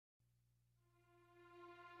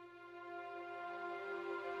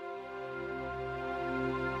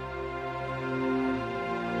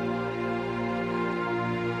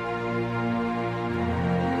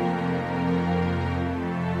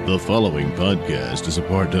The following podcast is a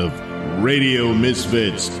part of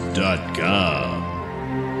RadioMisfits.com.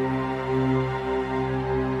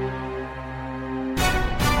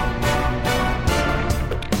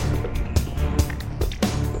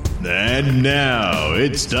 And now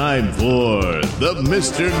it's time for the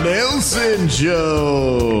Mr. Nailsin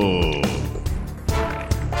Show.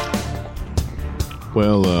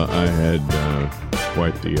 Well, I had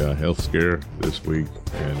quite the health scare this week,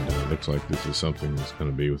 and looks like this is something that's going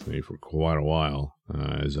to be with me for quite a while,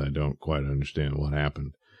 as I don't quite understand what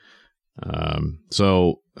happened.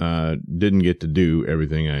 So didn't get to do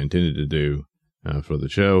everything I intended to do for the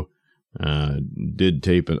show. Did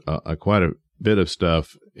tape quite a bit of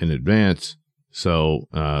stuff in advance, so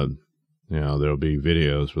there'll be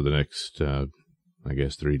videos for the next,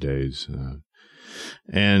 3 days.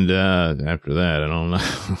 And after that, I don't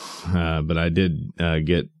know. But I did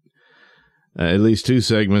get at least 2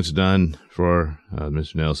 segments done for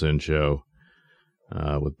Mr. Nailsin Show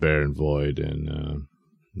with Bear and Void and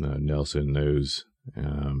Nailsin News.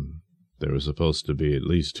 There was supposed to be at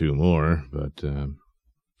least 2 more, but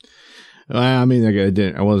I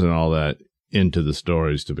wasn't all that into the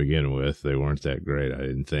stories to begin with. They weren't that great, I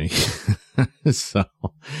didn't think.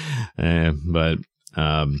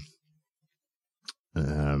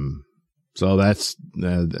 So that's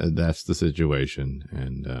the situation,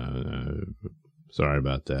 and sorry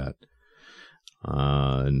about that.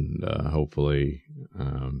 And hopefully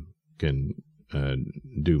can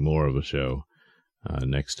do more of a show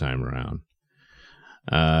next time around.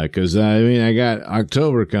 Because I got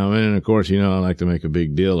October coming, and of course, I like to make a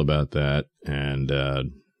big deal about that, and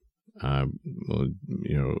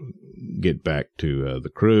get back to the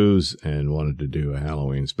cruise, and wanted to do a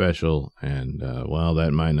Halloween special, and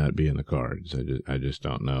that might not be in the cards. I just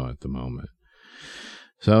don't know at the moment.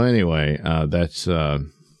 So anyway, that's the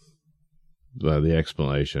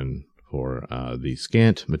explanation for the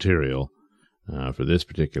scant material for this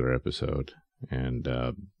particular episode, and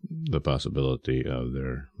the possibility of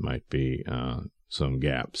there might be some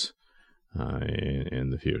gaps in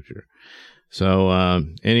the future. So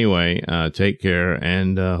anyway, take care,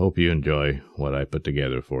 and hope you enjoy what I put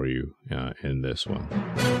together for you in this one.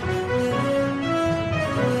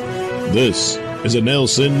 This is a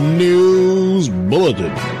Nailsin News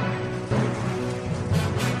Bulletin.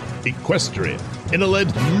 Equestrian in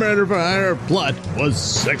alleged murder for hire plot was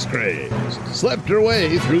sex crazed. Slept her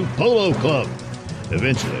way through polo club,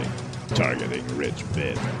 eventually targeting rich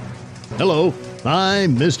men. Hello,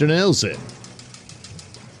 I'm Mr. Nailsin.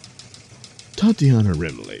 Tatiana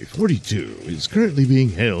Remley, 42, is currently being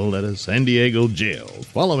held at a San Diego jail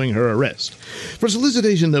following her arrest for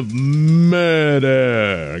solicitation of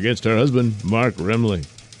murder against her husband, Mark Remley.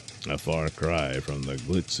 A far cry from the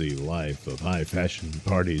glitzy life of high-fashion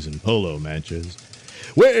parties and polo matches,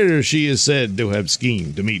 where she is said to have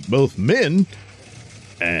schemed to meet both men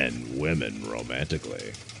and women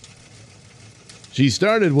romantically. She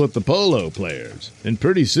started with the polo players, and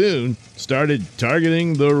pretty soon started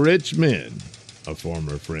targeting the rich men, a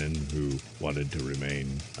former friend who wanted to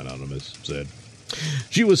remain anonymous said.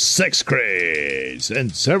 She was sex crazed,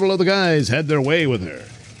 and several of the guys had their way with her.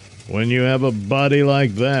 When you have a body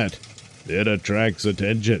like that, it attracts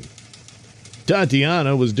attention.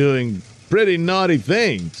 Tatiana was doing pretty naughty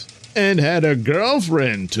things, and had a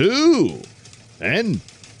girlfriend, too. And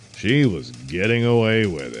she was getting away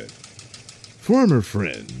with it. Former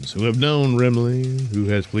friends who have known Remley, who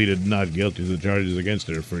has pleaded not guilty to the charges against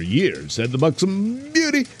her for years, said the buxom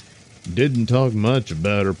beauty didn't talk much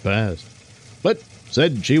about her past, but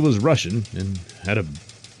said she was Russian and had a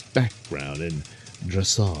background in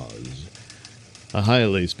dressage, a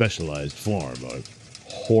highly specialized form of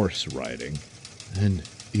horse riding and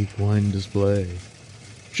equine display.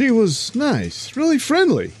 She was nice, really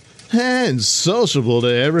friendly, and sociable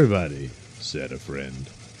to everybody, said a friend.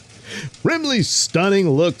 Remley's stunning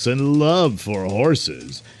looks and love for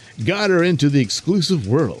horses got her into the exclusive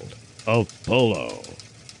world of polo,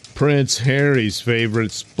 Prince Harry's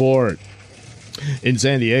favorite sport. In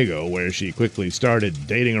San Diego, where she quickly started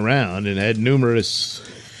dating around and had numerous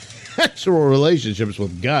sexual relationships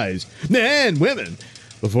with guys and women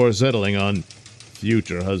before settling on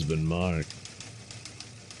future husband Mark.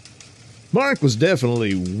 Mark was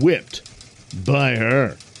definitely whipped by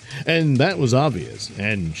her, and that was obvious,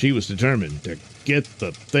 and she was determined to get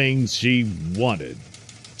the things she wanted,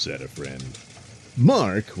 said a friend.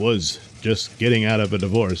 Mark was just getting out of a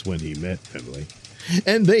divorce when he met Emily,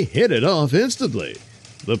 and they hit it off instantly.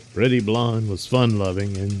 The pretty blonde was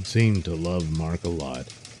fun-loving and seemed to love Mark a lot,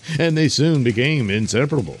 and they soon became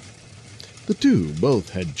inseparable. The two both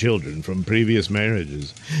had children from previous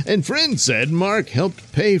marriages, and friends said Mark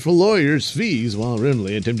helped pay for lawyers' fees while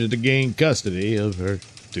Rimley attempted to gain custody of her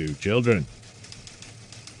two children.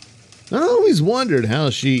 I always wondered how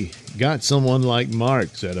she got someone like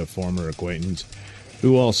Mark, said a former acquaintance,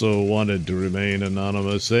 who also wanted to remain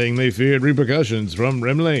anonymous, saying they feared repercussions from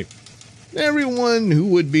Rimley. Everyone who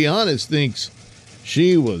would be honest thinks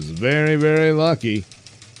she was very, very lucky.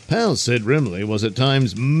 Pals said Rimley was at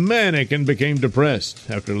times manic and became depressed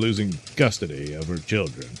after losing custody of her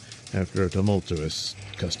children after a tumultuous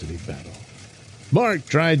custody battle. Mark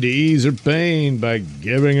tried to ease her pain by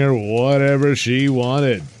giving her whatever she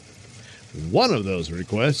wanted. One of those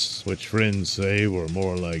requests, which friends say were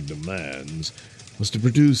more like demands, was to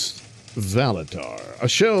produce Valatar, a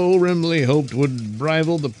show Rimley hoped would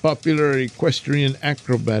rival the popular equestrian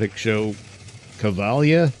acrobatic show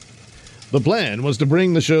Cavalia. The plan was to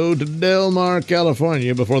bring the show to Del Mar,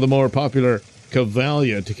 California, before the more popular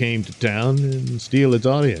Cavalia came to town and steal its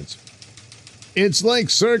audience. It's like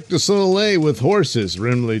Cirque du Soleil with horses,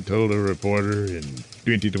 Rimley told a reporter in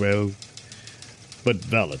 2012. But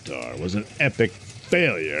Valatar was an epic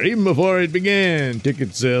failure. Even before it began,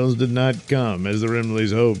 ticket sales did not come as the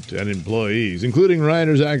Rimleys hoped, and employees, including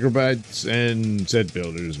riders, acrobats, and set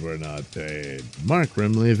builders, were not paid. Mark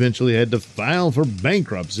Rimley eventually had to file for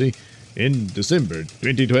bankruptcy in December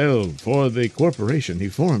 2012 for the corporation he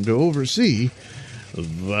formed to oversee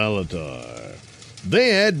Valatar. They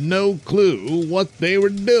had no clue what they were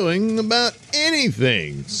doing about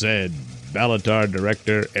anything, said Valatar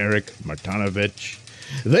director Eric Martinovich.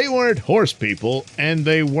 They weren't horse people, and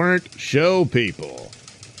they weren't show people.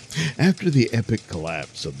 After the epic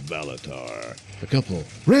collapse of Valatar, the couple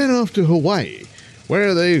ran off to Hawaii,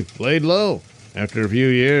 where they laid low. After a few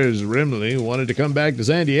years, Rimley wanted to come back to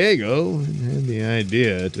San Diego and had the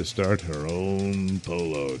idea to start her own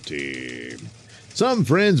polo team. Some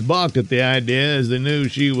friends balked at the idea as they knew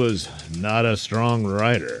she was not a strong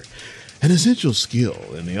rider, an essential skill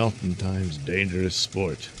in the oftentimes dangerous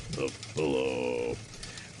sport of polo.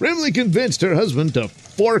 Rimley convinced her husband to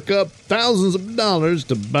fork up thousands of dollars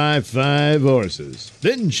to buy 5 horses.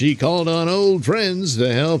 Then she called on old friends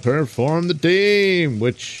to help her form the team,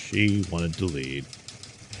 which she wanted to lead.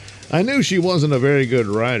 I knew she wasn't a very good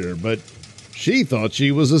rider, but she thought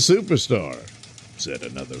she was a superstar, said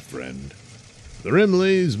another friend. The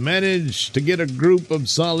Rimleys managed to get a group of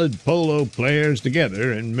solid polo players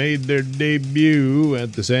together and made their debut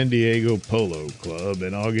at the San Diego Polo Club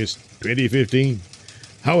in August 2015.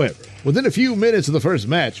 However, within a few minutes of the first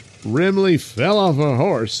match, Rimley fell off her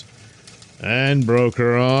horse and broke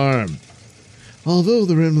her arm. Although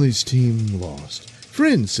the Rimleys team lost,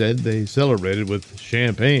 friends said they celebrated with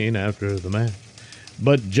champagne after the match.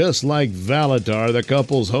 But just like Valatar, the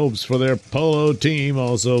couple's hopes for their polo team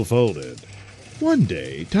also folded. One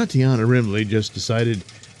day, Tatiana Rimley just decided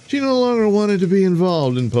she no longer wanted to be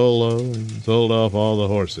involved in polo and sold off all the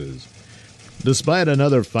horses. Despite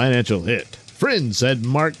another financial hit, friends said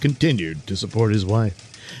Mark continued to support his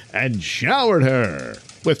wife and showered her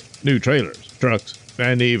with new trailers, trucks,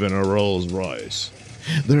 and even a Rolls Royce.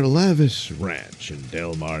 Their lavish ranch in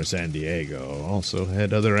Del Mar, San Diego also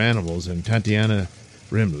had other animals, and Tatiana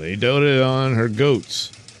Rimley doted on her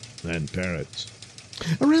goats and parrots.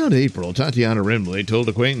 Around April, Tatiana Rimley told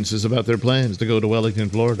acquaintances about their plans to go to Wellington,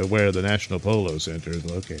 Florida, where the National Polo Center is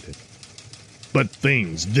located. But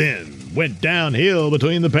things then went downhill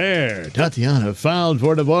between the pair. Tatiana filed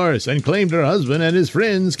for divorce and claimed her husband and his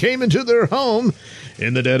friends came into their home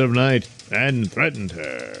in the dead of night and threatened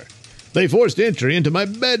her. They forced entry into my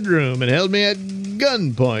bedroom and held me at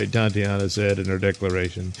gunpoint, Tatiana said in her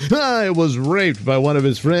declaration. I was raped by one of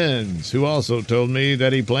his friends, who also told me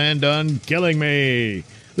that he planned on killing me.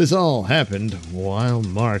 This all happened while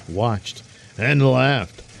Mark watched and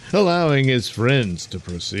laughed, allowing his friends to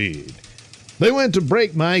proceed. They went to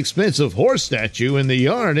break my expensive horse statue in the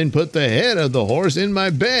yard and put the head of the horse in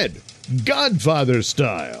my bed, Godfather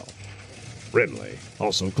style. Rimley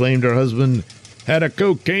also claimed her husband had a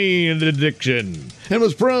cocaine addiction and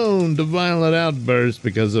was prone to violent outbursts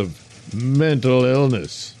because of mental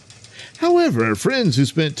illness. However, friends who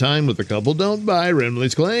spent time with the couple don't buy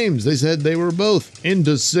Rimley's claims. They said they were both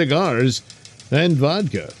into cigars and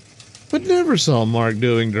vodka, but never saw Mark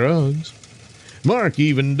doing drugs. Mark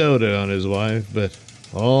even doted on his wife, but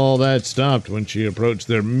all that stopped when she approached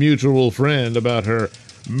their mutual friend about her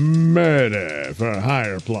murder for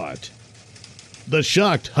hire plot. The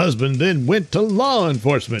shocked husband then went to law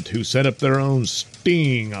enforcement, who set up their own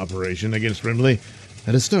sting operation against Rimley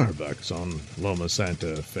at a Starbucks on Loma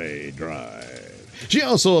Santa Fe Drive. She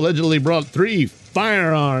also allegedly brought 3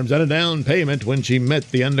 firearms at a down payment when she met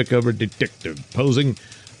the undercover detective posing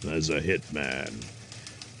as a hitman.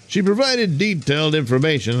 She provided detailed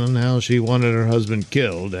information on how she wanted her husband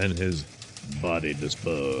killed and his body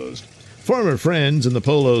disposed. Former friends in the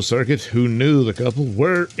polo circuit who knew the couple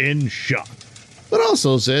were in shock, but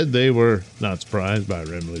also said they were not surprised by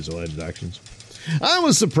Remley's alleged actions. I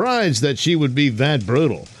was surprised that she would be that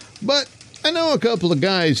brutal, but I know a couple of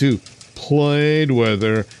guys who played with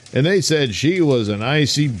her, and they said she was an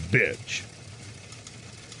icy bitch.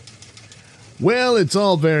 Well, it's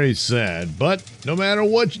all very sad, but no matter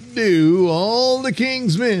what you do, all the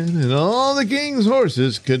king's men and all the king's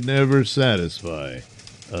horses could never satisfy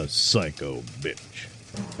a psycho bitch.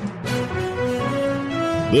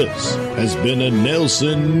 This has been a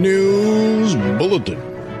Nailsin News Bulletin.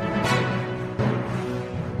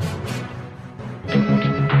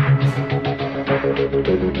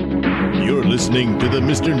 You're listening to the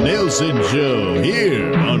Mr. Nailsin Show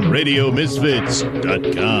here on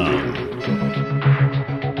RadioMisfits.com.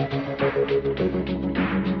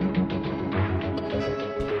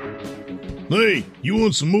 Hey, you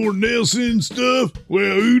want some more Nailsin stuff?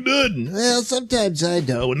 Well, who doesn't? Well, sometimes I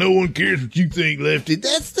don't. Well, no one cares what you think, Lefty.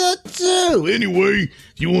 That's not true. Anyway,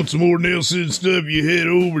 if you want some more Nailsin stuff, you head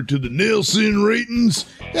over to the Nailsin ratings.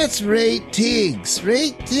 That's ratings.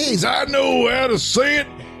 Ratings. I know how to say it.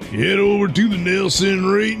 You head over to the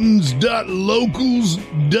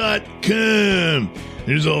NailsinRatings.locals.com.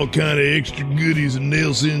 There's all kind of extra goodies and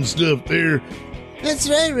Nailsin stuff there. That's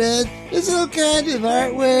right, Red. There's all kind of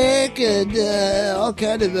artwork and all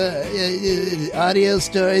kind of audio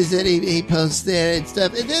stories that he posts there and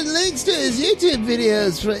stuff. And then links to his YouTube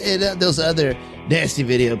videos and those other nasty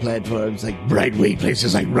video platforms like right-wing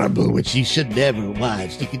places like Rumble, which you should never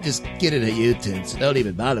watch. You can just get it on YouTube, so don't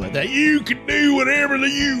even bother with that. You can do whatever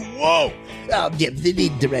you want. Oh, yeah, they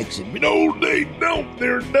need direction. No, they don't.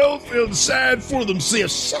 They'll decide for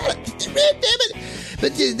themselves. Shut up, damn it.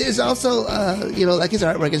 But there's also, like his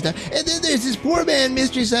artwork and stuff. And then there's this poor man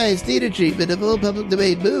Mystery Science Theater treatment of old public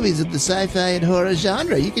domain movies of the sci-fi and horror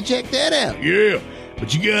genre. You can check that out. Yeah,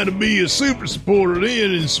 but you gotta be a super supporter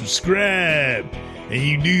then and subscribe. And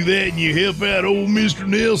you do that and you help out old Mr.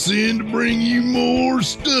 Nailsin to bring you more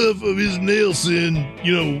stuff of his Nailsin,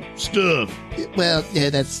 stuff. Well, yeah,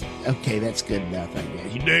 that's good enough, I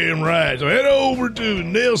guess. You're damn right. So head over to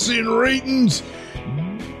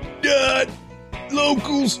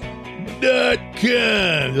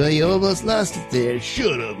NailsinRatings.locals.com. Well, you almost lost it there.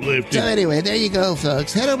 Shut up, Lefty. So anyway, there you go,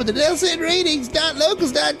 folks. Head over to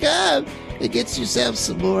NailsinRatings.locals.com and get yourself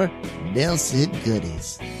some more Nailsin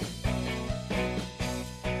goodies.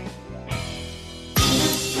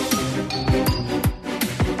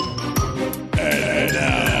 And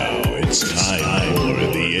now it's time for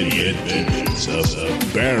the adventures of the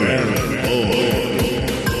Baron Boy.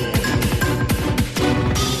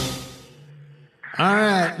 All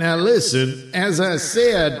right, now listen, as I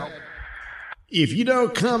said, if you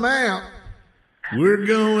don't come out, we're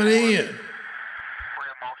going in.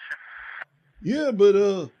 Yeah, but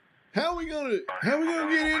how we gonna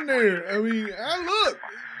get in there? I mean, look,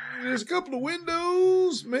 there's a couple of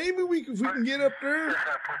windows. Maybe if we can get up there,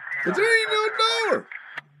 but there ain't no door.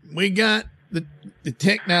 We got the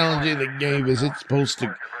technology that gave us. It's supposed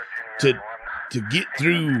to get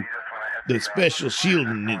through the special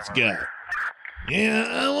shielding it's got. Yeah,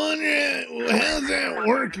 I wonder how's that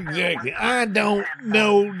work exactly. I don't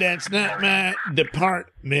know. That's not my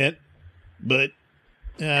department, but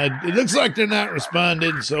it looks like they're not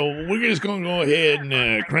responding. So we're just gonna go ahead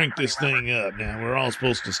and crank this thing up. Now we're all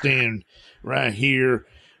supposed to stand right here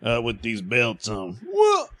with these belts on.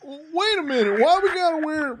 Well, wait a minute. Why we gotta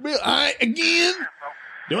wear belts?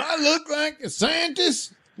 Do I look like a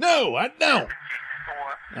scientist? No, I don't.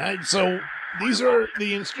 So these are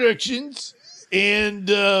the instructions. And,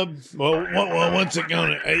 what's it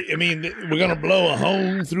gonna, I mean, we're gonna blow a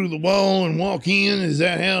hole through the wall and walk in? Is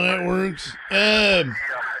that how that works?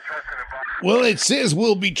 Well, it says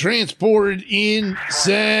we'll be transported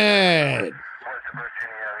inside.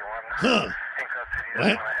 Huh.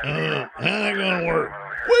 How's that gonna work?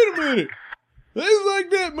 Wait a minute. That's like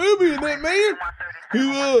that movie of that man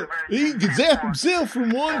who, he could zap himself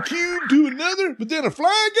from one cube to another, but then a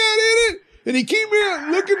fly got in it, and he came out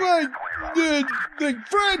looking like the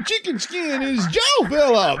fried chicken skin, and his jaw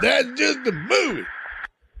fell off. That's just a movie.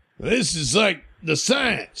 This is like the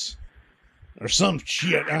science. Or some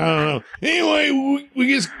shit. I don't know. Anyway,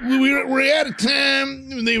 we're out of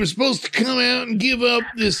time. They were supposed to come out and give up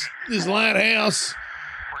this lighthouse.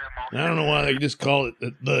 I don't know why they just call it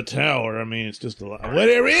the tower. I mean, it's just a lot.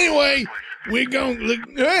 Whatever. Anyway, we're going to look.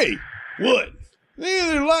 Hey, what? Yeah,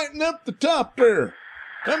 they're lighting up the top there.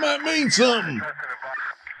 That might mean something.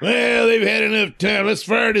 Well, they've had enough time. Let's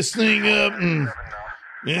fire this thing up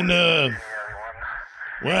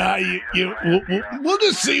we'll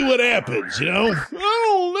just see what happens, you know? I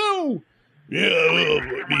don't know. Yeah,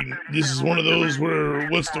 I mean, this is one of those where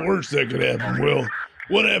what's the worst that could happen? Well,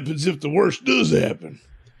 what happens if the worst does happen?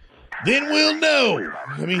 Then we'll know.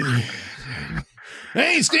 I mean, I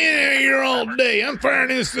ain't standing here all day. I'm firing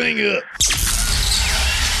this thing up.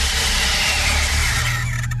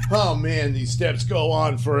 Oh, man, these steps go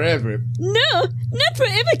on forever. No, not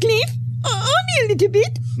forever, Cliff. Only a little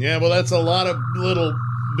bit. Yeah, well, that's a lot of little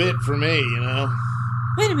bit for me, you know.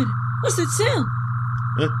 Wait a minute. What's that sound?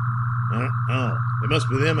 Huh? Oh, it must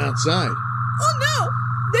be them outside. Oh, no.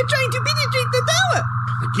 They're trying to penetrate the tower.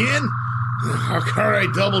 Again? All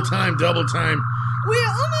right, double time. We're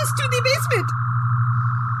almost to the basement.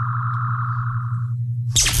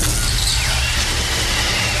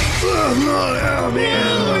 Oh, man.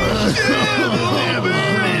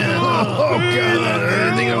 Oh, God. I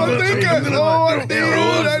think I'm going to Oh,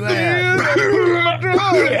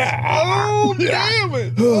 damn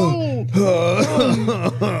it.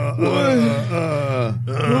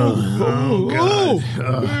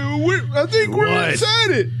 I think we're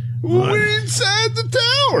inside it. We're inside the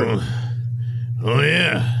tower. Oh,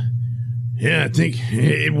 yeah. Yeah, I think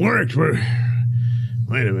it worked.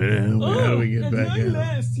 Wait a minute. How do we get back in?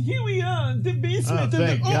 Here we are, the basement.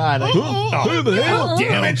 Thank God. Who the hell?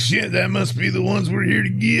 Damn it, shit. That must be the ones we're here to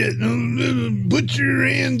get. Put your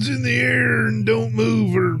hands in the air and don't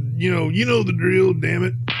move, or, you know the drill, damn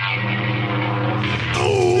it.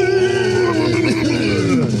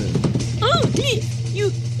 Oh, Cliff,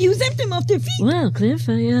 you zapped them off their feet. Wow, Cliff,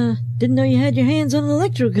 I didn't know you had your hands on an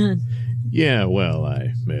electro gun. Yeah, well,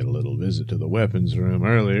 I made a little visit to the weapons room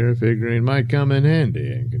earlier, figuring it might come in handy,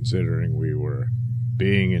 and considering we were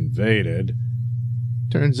being invaded,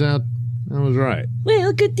 turns out I was right.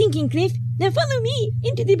 Well, good thinking, Cliff. Now follow me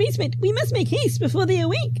into the basement. We must make haste before they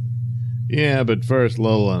awake. Yeah, but first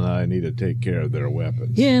Lola and I need to take care of their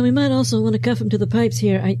weapons. Yeah, we might also want to cuff them to the pipes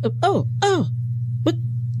here.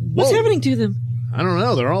 What's happening to them? I don't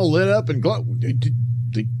know. They're all lit up and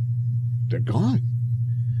they're gone.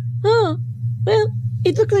 Oh, well,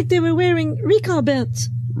 it looked like they were wearing recall belts.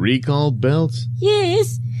 Recall belts?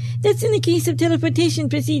 Yes, that's in the case of teleportation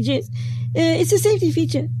procedures. It's a safety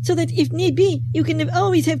feature, so that if need be, you can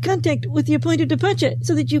always have contact with your point of departure,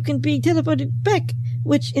 so that you can be teleported back,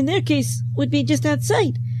 which in their case would be just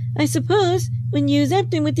outside. I suppose when you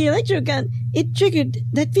zapped him with the electro gun, it triggered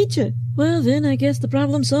that feature. Well, then I guess the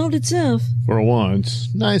problem solved itself. For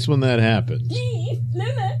once. Nice when that happens. Please,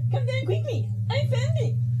 Lola, come down quickly. I found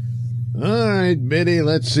it. All right, Biddy,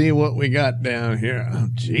 let's see what we got down here. Oh,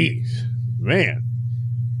 jeez. Man.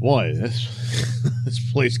 Boy,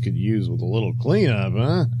 this place could use with a little cleanup,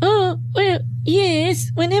 huh? Oh, well,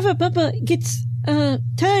 yes. Whenever Papa gets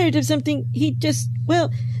tired of something, he just,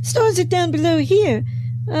 stores it down below here.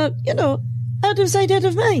 Out of sight, out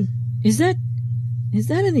of mind. Is that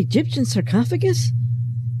an Egyptian sarcophagus?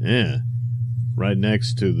 Yeah. Right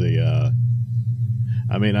next to the,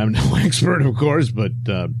 I'm no expert, of course, but,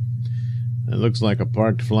 it looks like a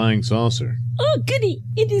parked flying saucer. Oh, goody.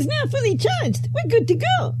 It is now fully charged. We're good to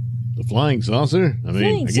go. The flying saucer?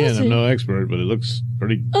 Flying saucer. I'm no expert, but it looks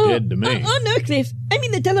pretty dead to me. Oh, no, Cliff. I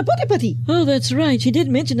mean the Teleport-A-Potty. Oh, that's right. She did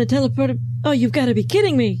mention the Teleport-A... Oh, you've got to be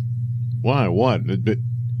kidding me. Why? What?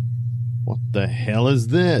 What the hell is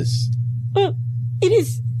this? Well, it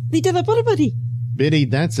is the Teleport-A-Potty. Biddy,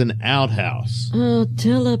 that's an outhouse. Oh,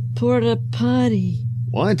 Teleport-A-Potty.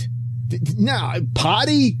 What? No,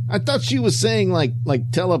 potty? I thought she was saying like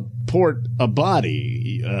teleport a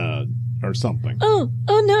body, or something. Oh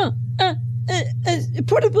no.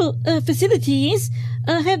 Portable facilities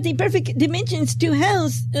have the perfect dimensions to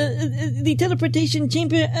house the teleportation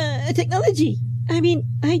chamber technology. I mean,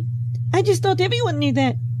 I just thought everyone knew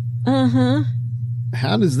that. Uh-huh.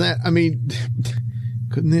 How does that,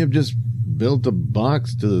 couldn't they have just built a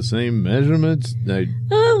box to the same measurements?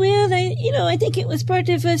 I think it was part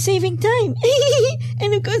of saving time.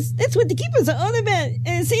 And of course, that's what the keepers are all about,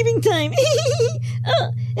 saving time.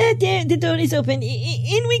 There, the door is open.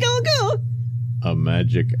 In we go. A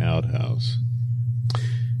magic outhouse.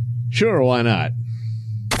 Sure, why not?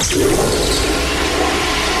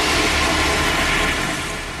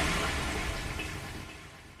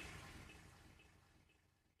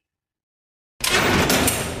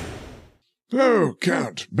 Oh,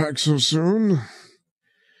 Count, back so soon?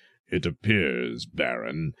 It appears,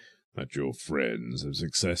 Baron, that your friends have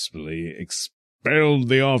successfully expelled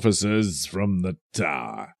the officers from the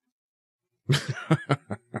tower.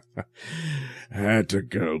 Had to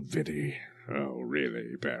go, Biddy. Oh,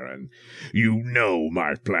 really, Baron? You know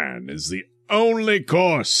my plan is the only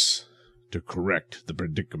course to correct the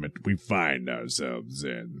predicament we find ourselves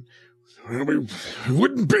in. We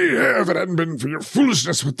wouldn't be here if it hadn't been for your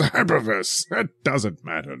foolishness with the hyperverse. That doesn't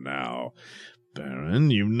matter now.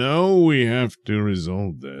 Baron, you know we have to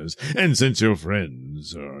resolve this, and since your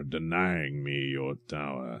friends are denying me your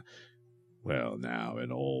tower, well, now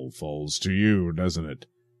it all falls to you, doesn't it?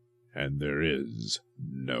 And there is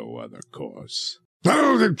no other course.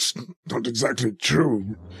 No, that's not exactly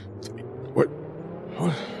true. What?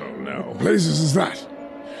 Oh, no. Blazes is that?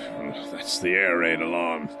 That's the air raid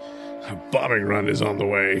alarm. A bombing run is on the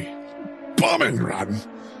way. Bombing run?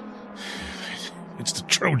 It's the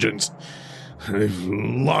Trojans. They've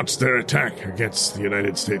launched their attack against the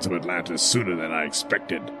United States of Atlantis sooner than I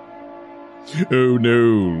expected. Oh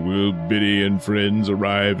no, will Biddy and friends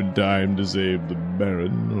arrive in time to save the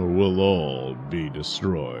Baron, or will all be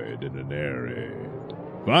destroyed in an air raid?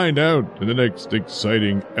 Find out in the next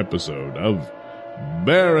exciting episode of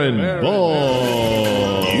Baron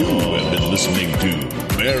Boy. You have been listening to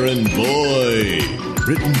Baron Boy.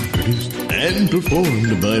 Written, produced, and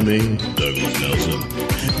performed by me, Douglas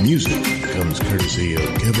Nailsin. Music comes courtesy of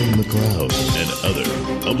Kevin MacLeod and other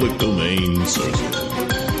public domain sources.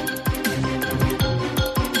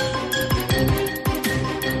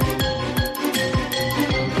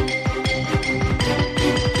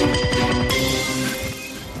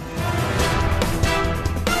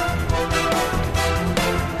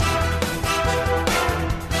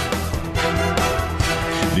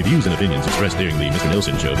 The views and opinions expressed during the Mr.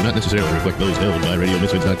 Nailsin Show do not necessarily reflect those held by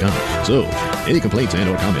RadioMisfits.com. So, any complaints and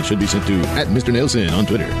or comments should be sent to @Mr. Nailsin on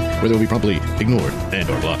Twitter, where they will be promptly ignored and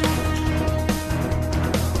or blocked.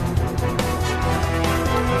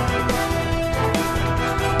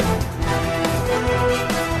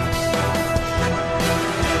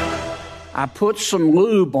 I put some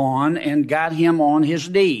lube on and got him on his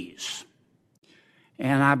knees,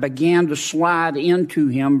 and I began to slide into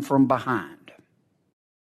him from behind.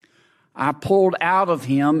 I pulled out of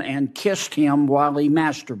him and kissed him while he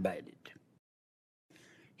masturbated.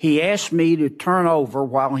 He asked me to turn over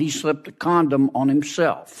while he slipped a condom on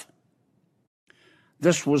himself.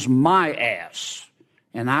 This was my ass,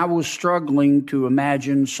 and I was struggling to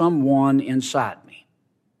imagine someone inside me.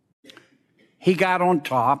 He got on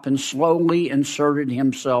top and slowly inserted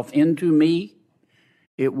himself into me.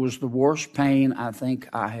 It was the worst pain I think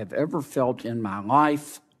I have ever felt in my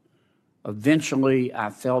life. Eventually,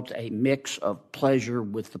 I felt a mix of pleasure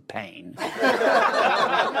with the pain.